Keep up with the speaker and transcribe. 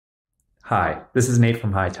Hi, this is Nate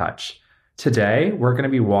from Hightouch. Today, we're going to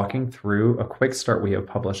be walking through a quick start we have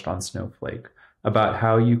published on Snowflake about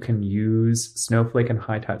how you can use Snowflake and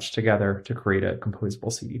Hightouch together to create a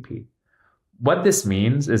composable CDP. What this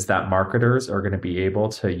means is that marketers are going to be able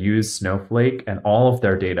to use Snowflake and all of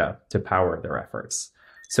their data to power their efforts.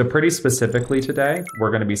 So pretty specifically today,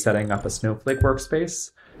 we're going to be setting up a Snowflake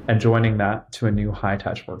workspace and joining that to a new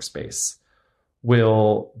Hightouch workspace.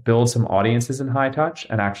 We'll build some audiences in Hightouch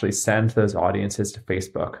and actually send those audiences to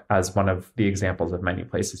Facebook as one of the examples of many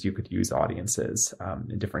places you could use audiences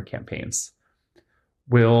in different campaigns.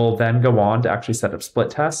 We'll then go on to actually set up split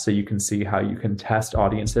tests so you can see how you can test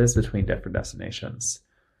audiences between different destinations.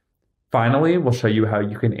 Finally, we'll show you how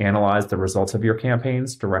you can analyze the results of your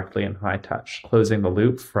campaigns directly in Hightouch, closing the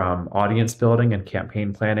loop from audience building and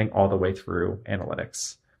campaign planning all the way through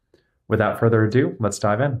analytics. Without further ado, let's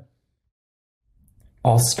dive in.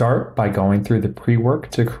 I'll start by going through the pre-work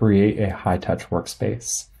to create a Hightouch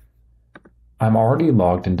workspace. I'm already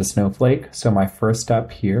logged into Snowflake, so my first step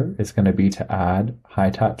here is going to be to add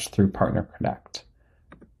Hightouch through Partner Connect.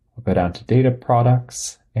 I'll go down to Data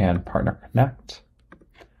Products and Partner Connect.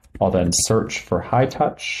 I'll then search for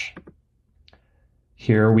Hightouch.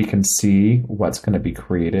 Here we can see what's going to be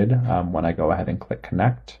created when I go ahead and click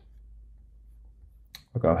Connect.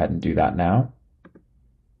 I'll go ahead and do that now.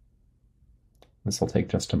 This will take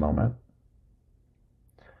just a moment.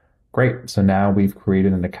 Great, so now we've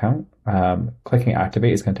created an account. Clicking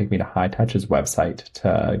Activate is going to take me to Hightouch's website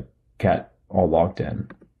to get all logged in.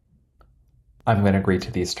 I'm going to agree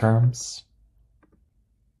to these terms.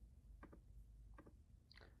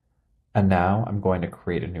 And now I'm going to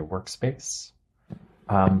create a new workspace.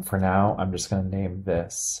 For now, I'm just going to name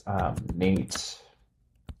this Nate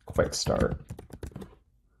Quickstart.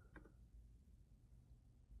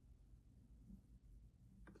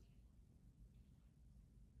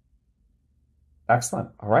 Excellent.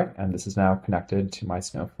 All right, and this is now connected to my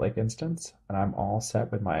Snowflake instance, and I'm all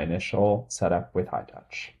set with my initial setup with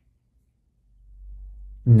Hightouch.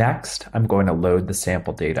 Next, I'm going to load the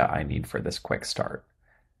sample data I need for this quick start.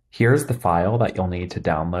 Here's the file that you'll need to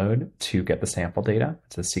download to get the sample data.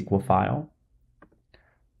 It's a SQL file.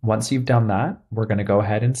 Once you've done that, we're going to go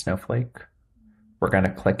ahead in Snowflake. We're going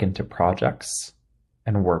to click into Projects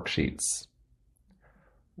and Worksheets.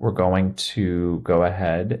 We're going to go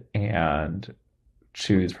ahead and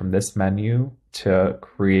choose from this menu to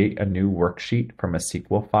create a new worksheet from a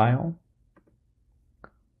SQL file.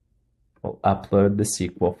 We'll upload the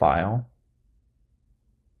SQL file,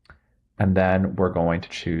 and then we're going to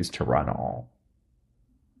choose to run all.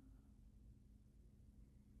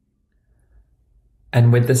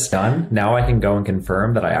 And with this done, now I can go and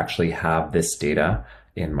confirm that I actually have this data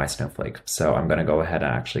in my Snowflake. So I'm going to go ahead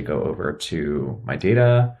and actually go over to my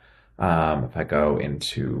data. If I go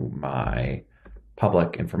into my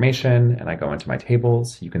public information and I go into my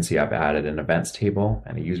tables, you can see I've added an events table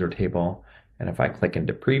and a user table. And if I click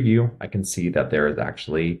into preview, I can see that there is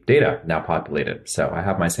actually data now populated. So I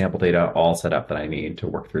have my sample data all set up that I need to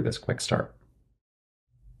work through this quick start.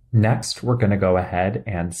 Next, we're going to go ahead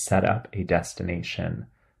and set up a destination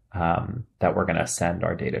that we're going to send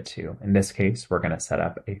our data to. In this case, we're going to set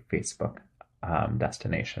up a Facebook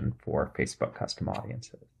destination for Facebook custom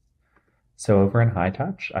audiences. So over in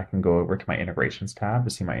Hightouch, I can go over to my integrations tab to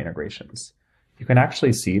see my integrations. You can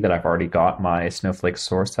actually see that I've already got my Snowflake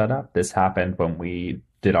source set up. This happened when we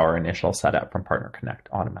did our initial setup from Partner Connect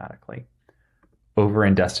automatically. Over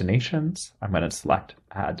in destinations, I'm going to select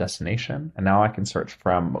add destination, and now I can search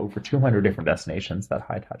from over 200 different destinations that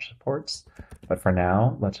Hightouch supports. But for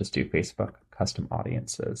now, let's just do Facebook custom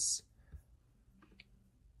audiences.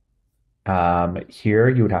 Here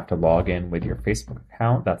you would have to log in with your Facebook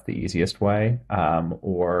account. That's the easiest way,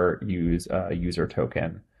 or use a user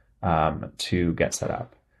token to get set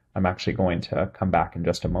up. I'm actually going to come back in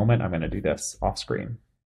just a moment. I'm going to do this off screen.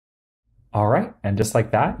 All right, and just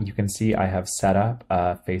like that, you can see I have set up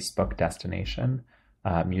a Facebook destination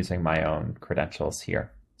using my own credentials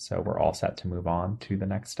here. So we're all set to move on to the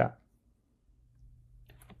next step.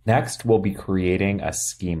 Next, we'll be creating a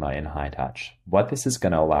schema in Hightouch. What this is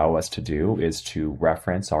going to allow us to do is to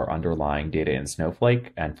reference our underlying data in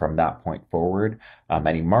Snowflake, and from that point forward,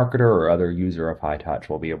 any marketer or other user of Hightouch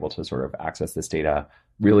will be able to sort of access this data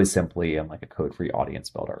really simply in like a code-free audience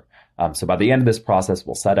builder. So by the end of this process,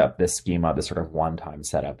 we'll set up this schema, this sort of one-time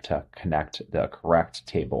setup to connect the correct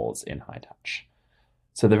tables in Hightouch.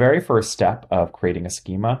 So the very first step of creating a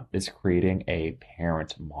schema is creating a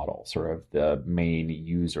parent model, sort of the main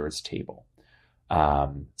users table.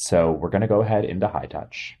 So we're going to go ahead into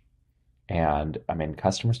Hightouch, and I'm in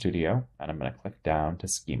Customer Studio, and I'm going to click down to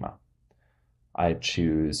Schema. I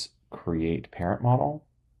choose create parent model.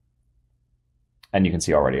 And you can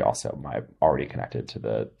see already also I'm already connected to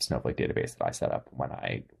the Snowflake database that I set up when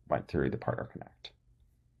I went through the Partner Connect.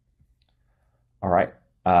 All right.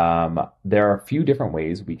 There are a few different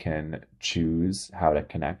ways we can choose how to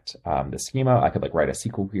connect the schema. I could like write a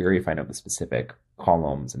SQL query if I know the specific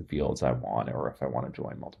columns and fields I want, or if I want to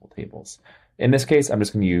join multiple tables. In this case, I'm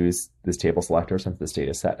just going to use this table selector since this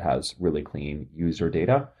data set has really clean user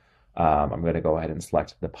data. I'm going to go ahead and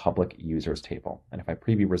select the public users table. And if I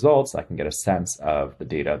preview results, I can get a sense of the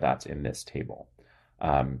data that's in this table.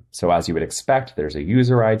 So as you would expect, there's a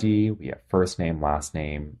user ID. We have first name, last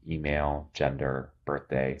name, email, gender,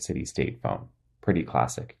 birthday, city, state, phone. Pretty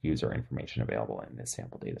classic user information available in this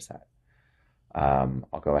sample data set.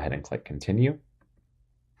 I'll go ahead and click continue.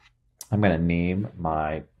 I'm going to name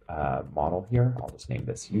my model here. I'll just name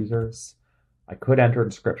this users. I could enter a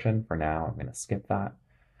description. For now, I'm going to skip that.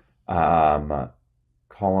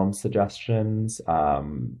 Column suggestions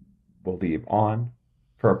we'll leave on.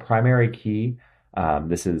 For a primary key,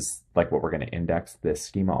 this is like what we're going to index this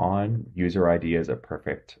schema on. User ID is a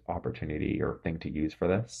perfect opportunity or thing to use for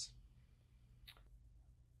this.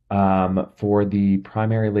 For the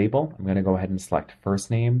primary label, I'm going to go ahead and select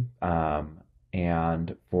first name.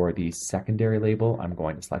 And for the secondary label, I'm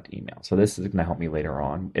going to select email. So this is going to help me later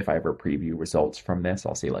on. If I ever preview results from this,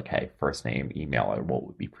 I'll see like, hey, first name, email, or what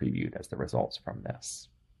would be previewed as the results from this.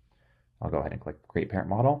 I'll go ahead and click create parent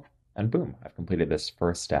model, and boom, I've completed this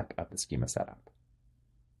first step of the schema setup.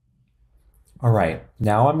 All right,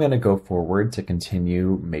 now I'm going to go forward to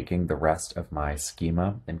continue making the rest of my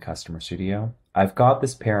schema in Customer Studio. I've got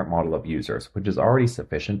this parent model of users, which is already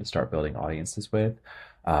sufficient to start building audiences with.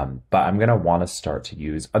 But I'm going to want to start to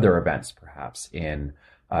use other events, perhaps in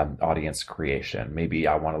audience creation. Maybe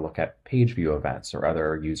I want to look at page view events or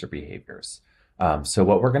other user behaviors. So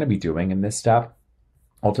what we're going to be doing in this step,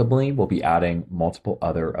 ultimately, we'll be adding multiple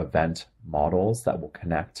other event models that will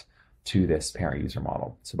connect to this parent user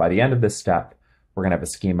model. So by the end of this step, we're going to have a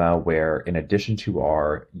schema where, in addition to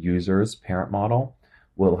our users parent model,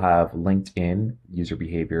 we'll have linked in user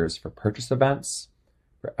behaviors for purchase events,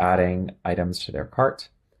 for adding items to their cart,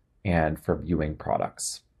 and for viewing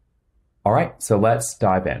products. All right, so let's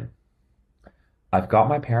dive in. I've got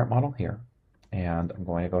my parent model here, and I'm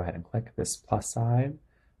going to go ahead and click this plus sign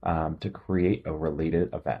to create a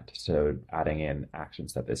related event. So adding in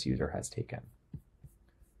actions that this user has taken.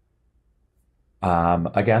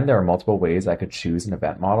 Again, there are multiple ways I could choose an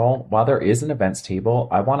event model. While there is an events table,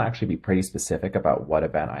 I want to actually be pretty specific about what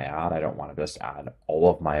event I add. I don't want to just add all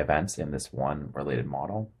of my events in this one related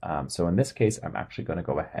model. So in this case, I'm actually going to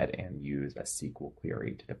go ahead and use a SQL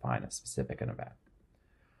query to define a specific event.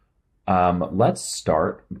 Let's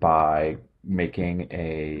start by making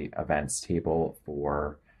a events table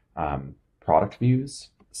for product views.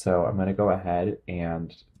 So I'm going to go ahead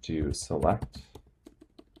and do select,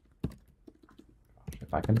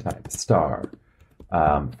 if I can type, star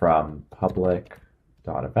from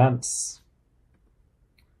public.events,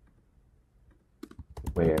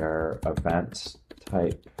 where event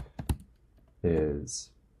type is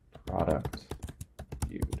product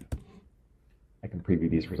viewed. I can preview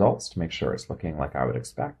these results to make sure it's looking like I would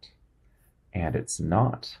expect, and it's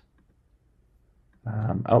not.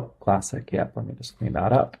 Oh, classic. Yep, let me just clean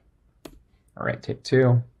that up. All right, take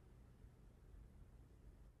two.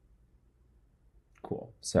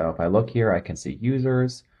 Cool. So if I look here, I can see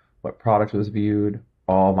users, what product was viewed,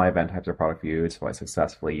 all my event types are product viewed. So I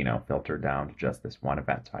successfully, filtered down to just this one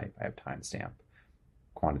event type. I have timestamp,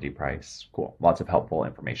 quantity, price. Cool. Lots of helpful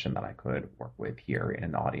information that I could work with here in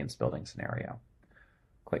an audience building scenario.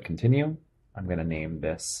 Click continue. I'm going to name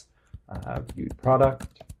this viewed product.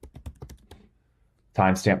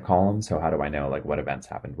 Timestamp column. So how do I know like what events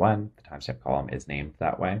happened when? The timestamp column is named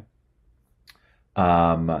that way.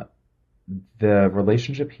 The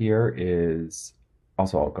relationship here is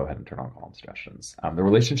also, I'll go ahead and turn on column suggestions. The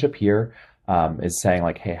relationship here is saying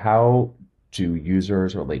like, hey, how do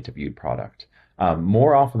users relate to viewed product?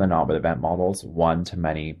 More often than not with event models,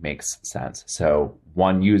 one-to-many makes sense. So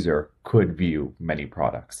one user could view many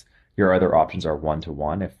products. Your other options are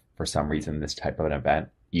one-to-one. If for some reason this type of an event,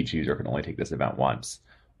 each user can only take this event once,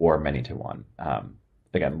 or many-to-one.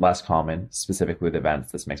 Again, less common, specifically with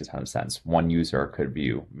events, this makes a ton of sense. One user could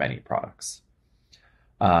view many products.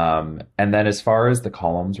 And then as far as the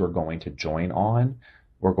columns we're going to join on,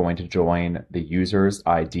 we're going to join the user's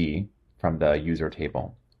ID from the user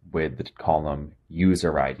table with the column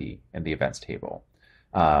user ID in the events table.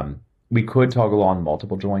 We could toggle on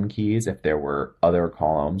multiple join keys if there were other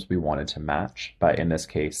columns we wanted to match, but in this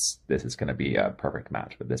case, this is going to be a perfect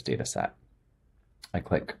match with this data set. I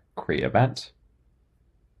click create event.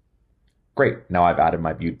 Great, now I've added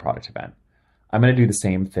my viewed product event. I'm going to do the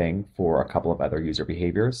same thing for a couple of other user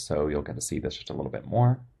behaviors, so you'll get to see this just a little bit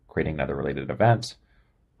more. Creating another related event.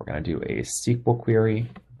 We're going to do a SQL query.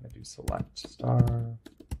 I'm going to do select star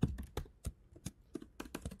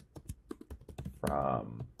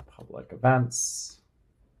from public events,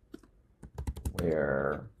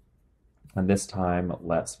 where, and this time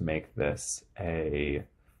let's make this a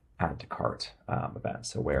add to cart event.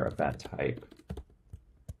 So where event type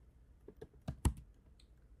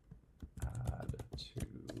add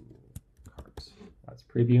to cart. Let's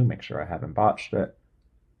preview, make sure I haven't botched it.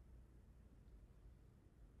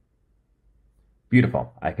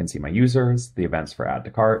 Beautiful. I can see my users, the events for add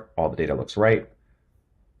to cart, all the data looks right.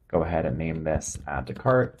 Go ahead and name this add to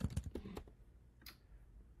cart.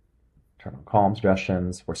 Turn on column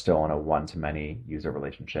suggestions. We're still in a one-to-many user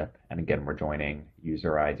relationship. And again, we're joining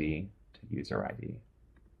user ID to user ID.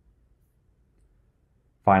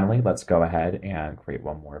 Finally, let's go ahead and create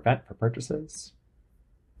one more event for purchases.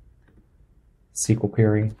 SQL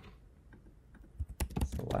query,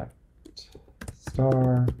 select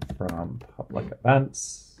star from public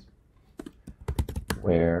events,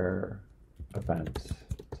 where event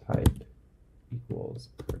type equals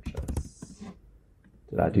purchase.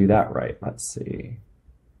 Did I do that right? Let's see.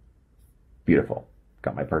 Beautiful.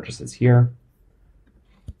 Got my purchases here.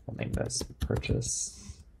 We'll name this purchase.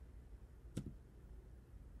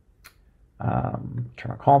 Turn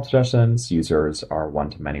on column suggestions. Users are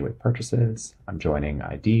one-to-many with purchases. I'm joining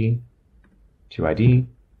ID to ID.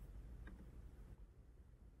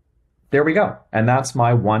 There we go. And that's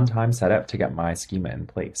my one-time setup to get my schema in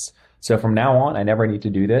place. So from now on, I never need to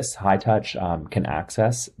do this. Hightouch can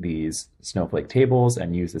access these Snowflake tables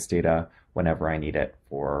and use this data whenever I need it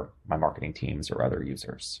for my marketing teams or other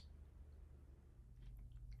users.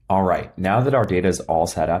 All right, now that our data is all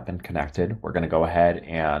set up and connected, we're going to go ahead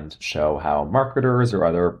and show how marketers or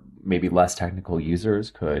other maybe less technical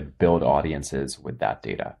users could build audiences with that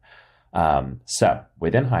data. So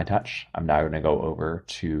within Hightouch, I'm now going to go over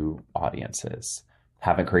to audiences.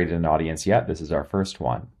 Haven't created an audience yet. This is our first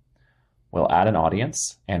one. We'll add an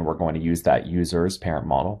audience, and we're going to use that user's parent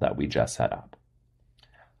model that we just set up.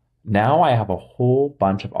 Now I have a whole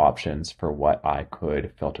bunch of options for what I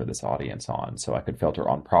could filter this audience on. So I could filter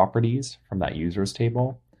on properties from that users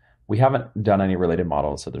table. We haven't done any related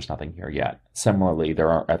models, so there's nothing here yet. Similarly,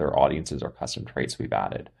 there aren't other audiences or custom traits we've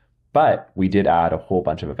added. But we did add a whole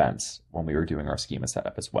bunch of events when we were doing our schema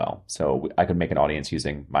setup as well. So I could make an audience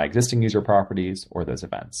using my existing user properties or those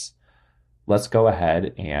events. Let's go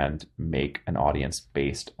ahead and make an audience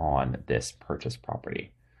based on this purchase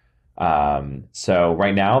property. So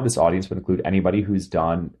right now, this audience would include anybody who's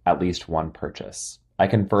done at least one purchase. I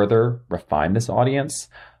can further refine this audience.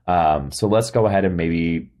 So let's go ahead and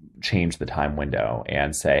maybe change the time window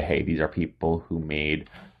and say, hey, these are people who made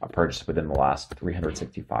a purchase within the last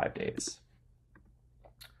 365 days.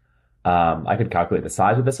 I could calculate the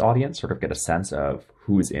size of this audience, sort of get a sense of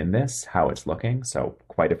who's in this, how it's looking. So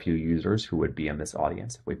quite a few users who would be in this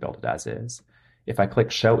audience if we built it as is. If I click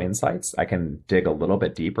Show Insights, I can dig a little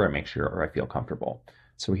bit deeper and make sure I feel comfortable.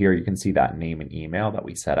 So here you can see that name and email that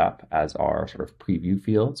we set up as our sort of preview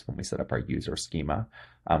fields when we set up our user schema.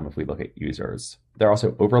 If we look at users, there are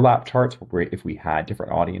also overlap charts where if we had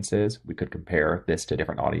different audiences, we could compare this to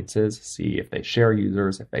different audiences, see if they share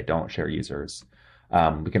users, if they don't share users.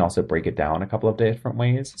 We can also break it down a couple of different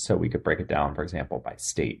ways. So we could break it down, for example, by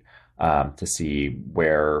state to see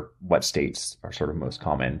what states are sort of most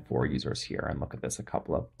common for users here and look at this a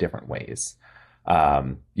couple of different ways.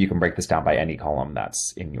 You can break this down by any column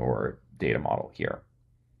that's in your data model here.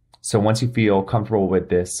 So once you feel comfortable with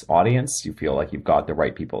this audience, you feel like you've got the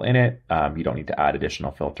right people in it, you don't need to add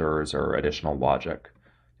additional filters or additional logic.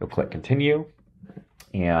 You'll click continue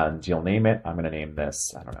and you'll name it. I'm going to name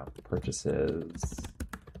this, I don't know, purchases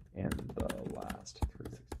in the last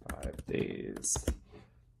 365 days.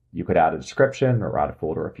 You could add a description or add a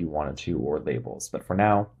folder if you wanted to, or labels, but for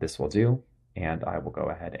now, this will do. And I will go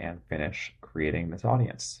ahead and finish creating this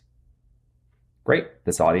audience. Great,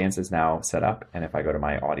 this audience is now set up. And if I go to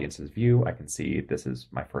my audiences view, I can see this is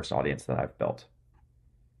my first audience that I've built.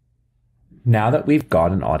 Now that we've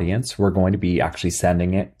got an audience, we're going to be actually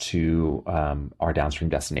sending it to our downstream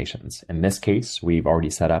destinations. In this case, we've already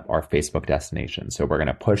set up our Facebook destination. So we're going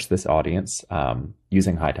to push this audience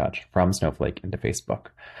using Hightouch from Snowflake into Facebook.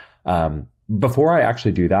 before I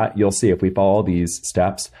actually do that, you'll see if we follow these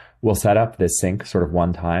steps, we'll set up this sync sort of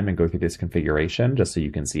one time and go through this configuration just so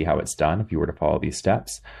you can see how it's done if you were to follow these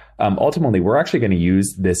steps. Ultimately, we're actually going to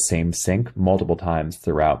use this same sync multiple times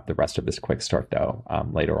throughout the rest of this Quickstart though,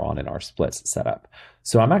 later on in our splits setup.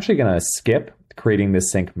 So I'm actually going to skip creating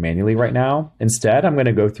this sync manually right now. Instead, I'm going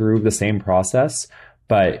to go through the same process,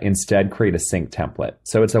 but instead create a sync template.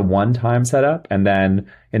 So it's a one-time setup. And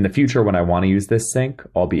then in the future, when I want to use this sync,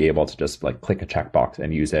 I'll be able to just like click a checkbox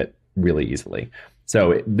and use it really easily.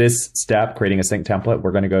 So this step, creating a sync template,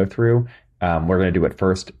 we're going to go through. We're going to do it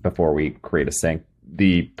first before we create a sync.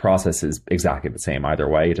 The process is exactly the same either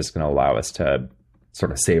way. It's just going to allow us to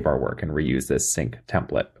sort of save our work and reuse this sync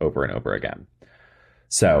template over and over again.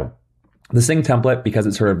 So the sync template, because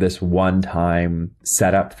it's sort of this one-time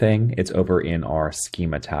setup thing, it's over in our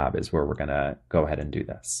schema tab is where we're going to go ahead and do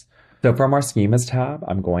this. So from our schemas tab,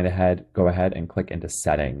 I'm going to go ahead and click into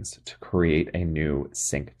settings to create a new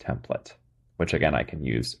sync template, which again, I can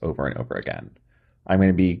use over and over again. I'm going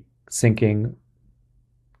to be syncing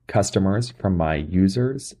customers from my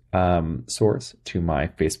users source to my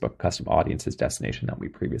Facebook custom audiences destination that we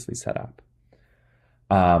previously set up.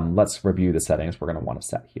 Let's review the settings we're going to want to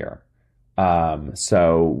set here.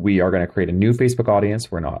 So we are going to create a new Facebook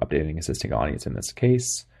audience. We're not updating existing audience in this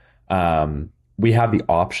case. We have the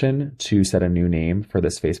option to set a new name for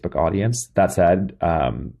this Facebook audience. That said,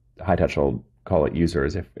 Hightouch will call it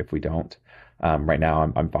users if we don't. Right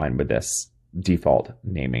now, I'm fine with this default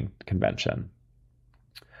naming convention.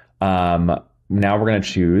 Now we're going to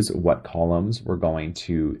choose what columns we're going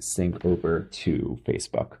to sync over to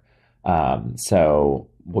Facebook. So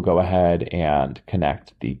we'll go ahead and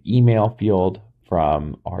connect the email field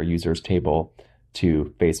from our users table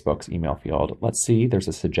to Facebook's email field. Let's see, there's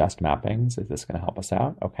a suggest mappings. Is this going to help us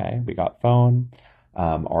out? Okay, we got phone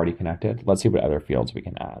already connected. Let's see what other fields we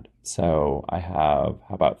can add. So I have,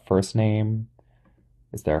 how about first name?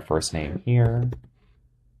 Is there a first name here?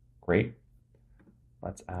 Great.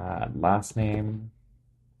 Let's add last name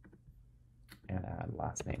and add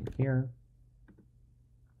last name here.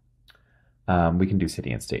 We can do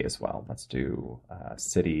city and state as well. Let's do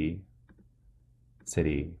city,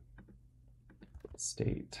 state.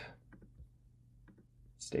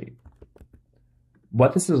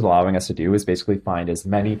 What this is allowing us to do is basically find as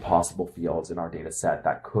many possible fields in our data set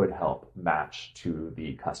that could help match to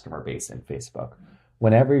the customer base in Facebook.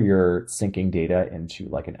 Whenever you're syncing data into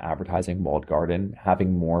like an advertising walled garden,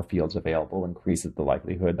 having more fields available increases the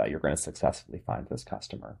likelihood that you're going to successfully find this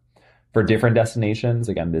customer. For different destinations,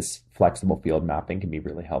 again, this flexible field mapping can be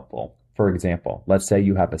really helpful. For example, let's say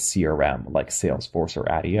you have a CRM like Salesforce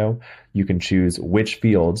or Adio. You can choose which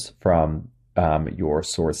fields from your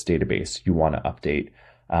source database you want to update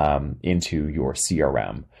into your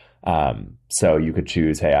CRM. So you could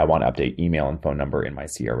choose, hey, I want to update email and phone number in my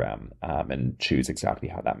CRM and choose exactly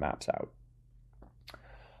how that maps out.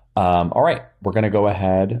 All right, we're going to go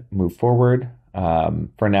ahead, move forward.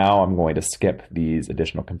 For now, I'm going to skip these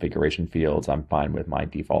additional configuration fields. I'm fine with my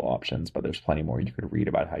default options, but there's plenty more you could read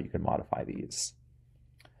about how you can modify these.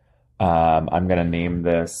 I'm going to name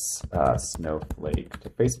this Snowflake to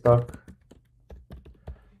Facebook.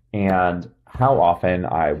 And how often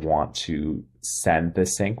I want to send the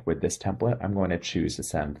sync with this template, I'm going to choose to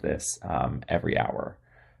send this every hour.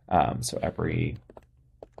 So every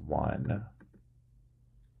 1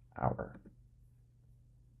 hour.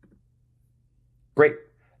 Great.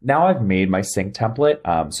 Now I've made my sync template.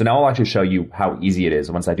 So now I'll actually show you how easy it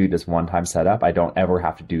is. Once I do this one-time setup, I don't ever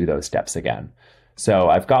have to do those steps again. So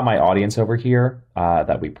I've got my audience over here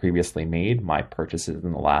that we previously made, my purchases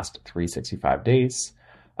in the last 365 days.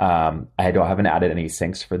 I haven't added any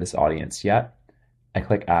syncs for this audience yet. I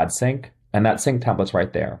click add sync, and that sync template's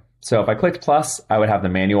right there. So if I clicked plus, I would have the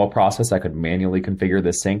manual process. I could manually configure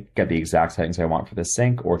this sync, get the exact settings I want for this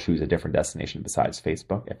sync, or choose a different destination besides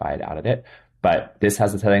Facebook if I had added it. But this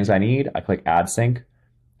has the settings I need. I click add sync,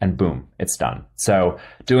 and boom, it's done. So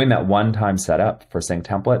doing that one-time setup for sync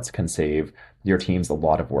templates can save your teams a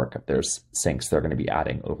lot of work if there's syncs they're going to be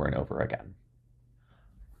adding over and over again.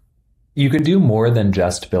 You can do more than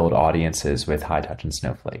just build audiences with Hightouch and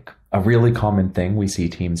Snowflake. A really common thing we see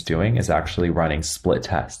teams doing is actually running split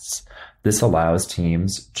tests. This allows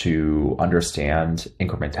teams to understand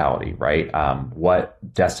incrementality, right? What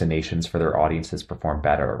destinations for their audiences perform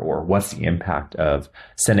better, or what's the impact of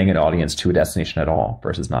sending an audience to a destination at all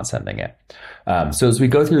versus not sending it. So as we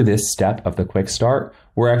go through this step of the quick start,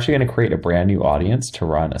 we're actually going to create a brand new audience to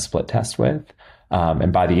run a split test with.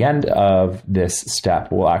 And by the end of this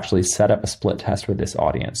step, we'll actually set up a split test with this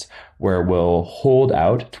audience where we'll hold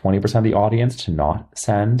out 20% of the audience to not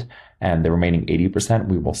send, and the remaining 80%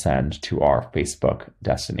 we will send to our Facebook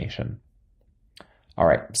destination. All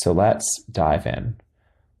right, so let's dive in.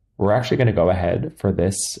 We're actually going to go ahead for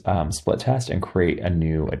this split test and create a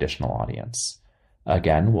new additional audience.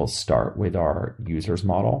 Again, we'll start with our users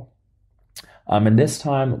model. And this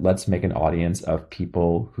time, let's make an audience of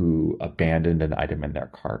people who abandoned an item in their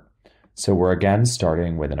cart. So we're again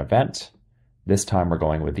starting with an event. This time we're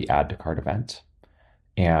going with the add to cart event.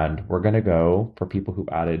 And we're going to go for people who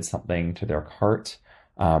added something to their cart.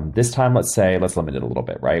 This time, let's limit it a little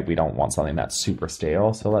bit, right? We don't want something that's super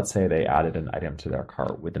stale. So let's say they added an item to their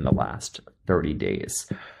cart within the last 30 days.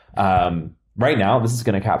 Right now, this is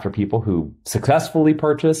going to capture people who successfully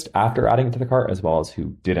purchased after adding it to the cart, as well as who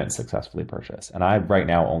didn't successfully purchase. And I right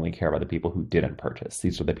now only care about the people who didn't purchase.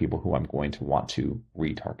 These are the people who I'm going to want to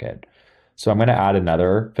retarget. So I'm going to add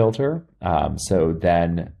another filter. So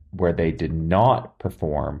then where they did not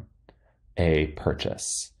perform a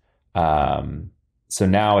purchase. So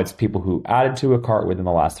now it's people who added to a cart within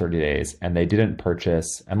the last 30 days and they didn't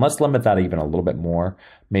purchase. And let's limit that even a little bit more,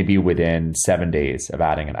 maybe within 7 days of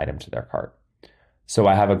adding an item to their cart. So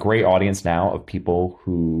I have a great audience now of people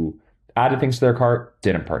who added things to their cart,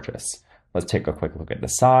 didn't purchase. Let's take a quick look at the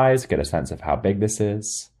size, get a sense of how big this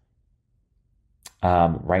is.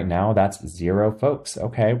 Right now, that's 0 folks.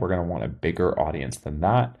 Okay, we're going to want a bigger audience than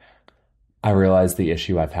that. I realize the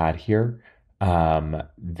issue I've had here.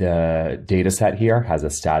 The data set here has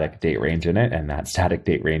a static date range in it, and that static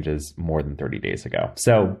date range is more than 30 days ago.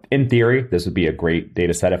 So in theory, this would be a great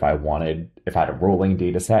data set if I had a rolling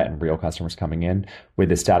data set and real customers coming in. With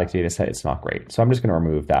the static data set, it's not great. So I'm just going to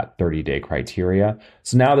remove that 30-day criteria.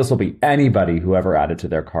 So now this will be anybody who ever added to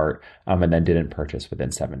their cart and then didn't purchase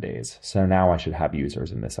within 7 days. So now I should have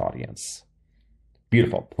users in this audience.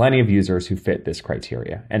 Beautiful. Plenty of users who fit this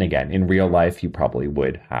criteria. And again, in real life, you probably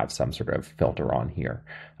would have some sort of filter on here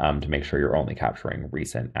to make sure you're only capturing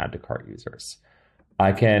recent add to cart users.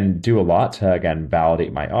 I can do a lot to, again,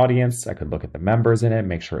 validate my audience. I could look at the members in it,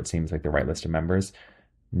 make sure it seems like the right list of members.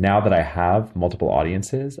 Now that I have multiple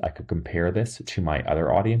audiences, I could compare this to my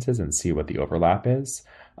other audiences and see what the overlap is.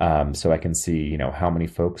 So I can see, how many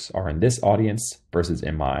folks are in this audience versus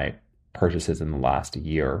in my purchases in the last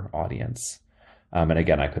year audience. And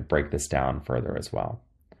again, I could break this down further as well.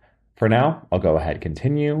 For now, I'll go ahead,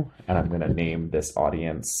 continue, and I'm going to name this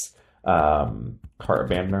audience Cart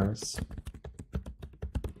Abandoners.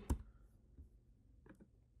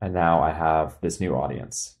 And now I have this new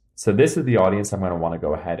audience. So this is the audience I'm going to want to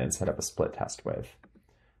go ahead and set up a split test with.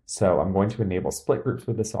 So I'm going to enable split groups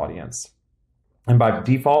with this audience. And by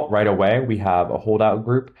default, right away, we have a holdout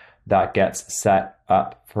group that gets set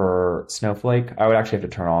up for Snowflake. I would actually have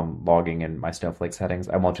to turn on logging in my Snowflake settings.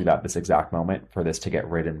 I won't do that this exact moment for this to get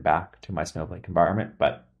written back to my Snowflake environment,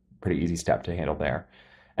 but pretty easy step to handle there.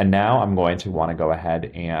 And now I'm going to want to go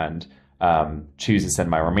ahead and choose to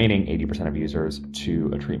send my remaining 80% of users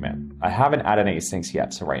to a treatment. I haven't added any syncs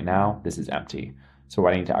yet, so right now this is empty. So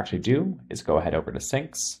what I need to actually do is go ahead over to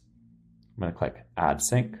syncs. I'm going to click add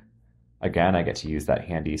sync. Again, I get to use that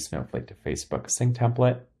handy Snowflake to Facebook sync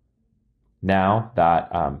template. Now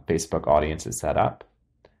that Facebook audience is set up.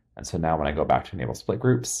 And so now when I go back to enable split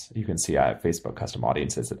groups, you can see I have Facebook custom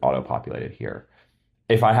audiences that auto-populated here.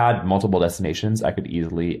 If I had multiple destinations, I could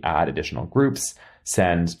easily add additional groups,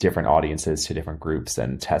 send different audiences to different groups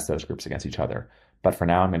and test those groups against each other. But for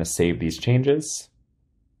now, I'm going to save these changes.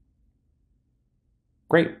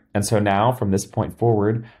 Great. And so now from this point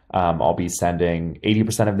forward, I'll be sending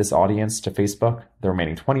 80% of this audience to Facebook. The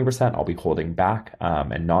remaining 20% I'll be holding back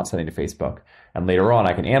and not sending to Facebook. And later on,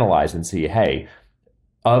 I can analyze and see, hey,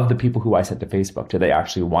 of the people who I sent to Facebook, did they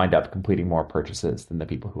actually wind up completing more purchases than the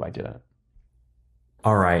people who I didn't?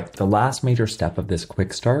 All right, the last major step of this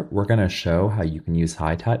quick start, we're going to show how you can use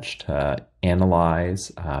Hightouch to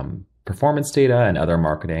analyze performance data and other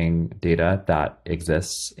marketing data that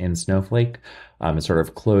exists in Snowflake and sort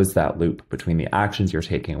of close that loop between the actions you're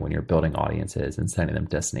taking when you're building audiences and sending them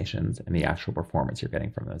destinations and the actual performance you're getting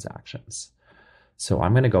from those actions. So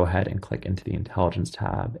I'm going to go ahead and click into the Intelligence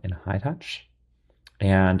tab in Hightouch,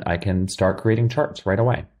 and I can start creating charts right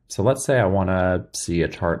away. So let's say I want to see a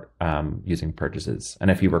chart using purchases. And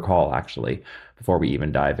if you recall, actually, before we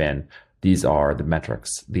even dive in, these are the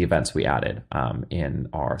metrics, the events we added in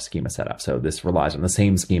our schema setup. So this relies on the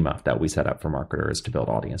same schema that we set up for marketers to build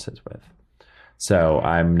audiences with. So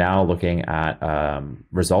I'm now looking at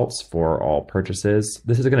results for all purchases.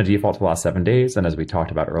 This is going to default to the last 7 days. And as we talked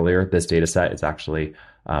about earlier, this data set is actually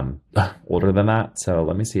older than that. So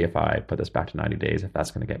let me see if I put this back to 90 days, if that's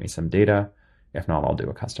going to get me some data. If not, I'll do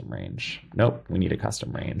a custom range. Nope, we need a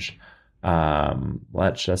custom range.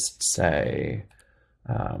 Let's just say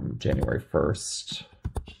January 1st,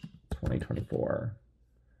 2024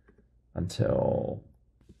 until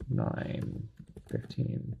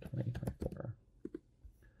 9/15/2024.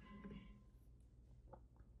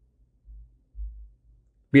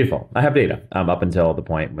 Beautiful. I have data up until the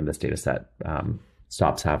point when this data set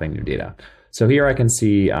stops having new data. So here I can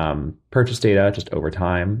see purchase data just over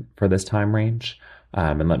time for this time range.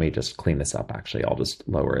 And let me just clean this up. Actually, I'll just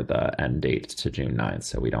lower the end date to June 9th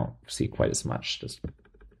so we don't see quite as much, just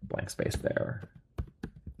blank space there.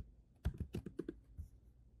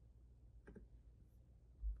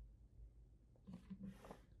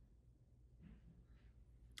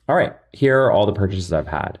 All right, here are all the purchases I've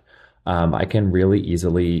had. I can really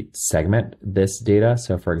easily segment this data.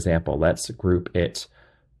 So for example, let's group it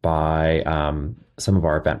by some of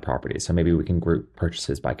our event properties. So maybe we can group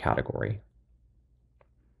purchases by category.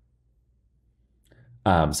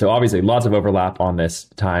 So obviously lots of overlap on this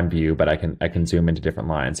time view, but I can zoom into different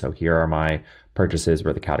lines. So here are my purchases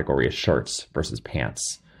where the category is shirts versus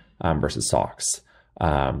pants versus socks.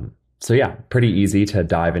 So yeah, pretty easy to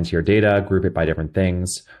dive into your data, group it by different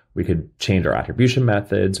things. We could change our attribution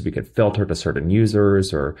methods. We could filter to certain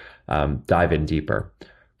users or dive in deeper.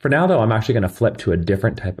 For now, though, I'm actually going to flip to a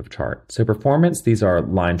different type of chart. So performance, these are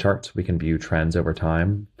line charts. We can view trends over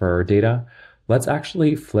time for data. Let's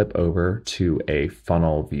actually flip over to a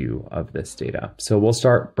funnel view of this data. So we'll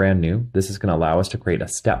start brand new. This is going to allow us to create a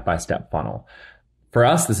step-by-step funnel. For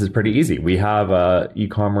us, this is pretty easy. We have a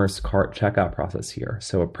e-commerce cart checkout process here.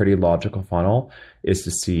 So a pretty logical funnel is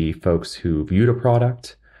to see folks who viewed a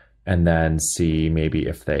product and then see maybe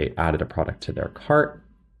if they added a product to their cart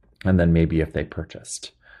and then maybe if they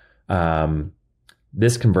purchased.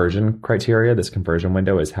 This conversion criteria, this conversion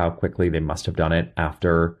window is how quickly they must have done it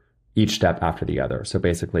after each step after the other. So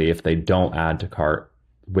basically, if they don't add to cart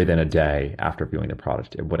within a day after viewing the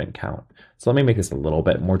product, it wouldn't count. So let me make this a little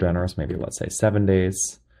bit more generous. Maybe let's say 7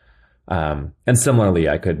 days. And similarly,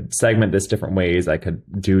 I could segment this different ways. I could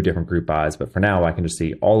do different group buys, but for now I can just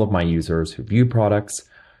see all of my users who view products.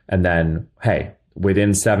 And then, hey,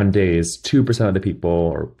 within 7 days, 2% of the people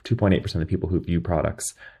or 2.8% of the people who view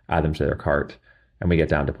products add them to their cart. And we get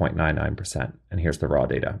down to 0.99%. And here's the raw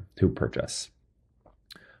data who purchase.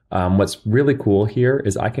 What's really cool here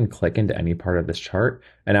is I can click into any part of this chart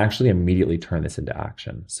and actually immediately turn this into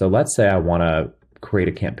action. So let's say I want to create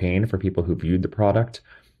a campaign for people who viewed the product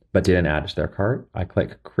but didn't add it to their cart. I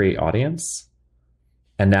click create audience.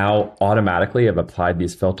 And now automatically I've applied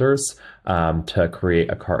these filters to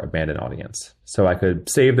create a cart abandoned audience. So I could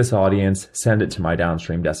save this audience, send it to my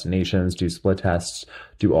downstream destinations, do split tests,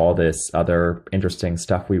 do all this other interesting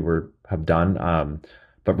stuff we have done.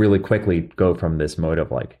 But really quickly go from this mode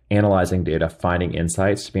of like analyzing data, finding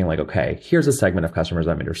insights, to being like, okay, here's a segment of customers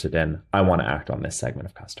I'm interested in. I want to act on this segment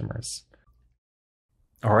of customers.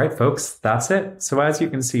 All right, folks, that's it. So as you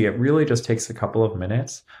can see, it really just takes a couple of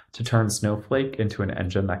minutes to turn Snowflake into an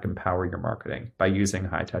engine that can power your marketing by using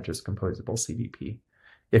Hightouch's composable CDP.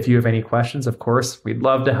 If you have any questions, of course, we'd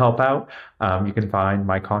love to help out. You can find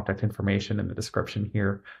my contact information in the description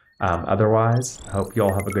here. Otherwise, I hope you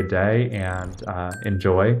all have a good day and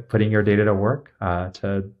enjoy putting your data to work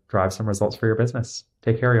to drive some results for your business.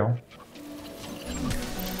 Take care, y'all.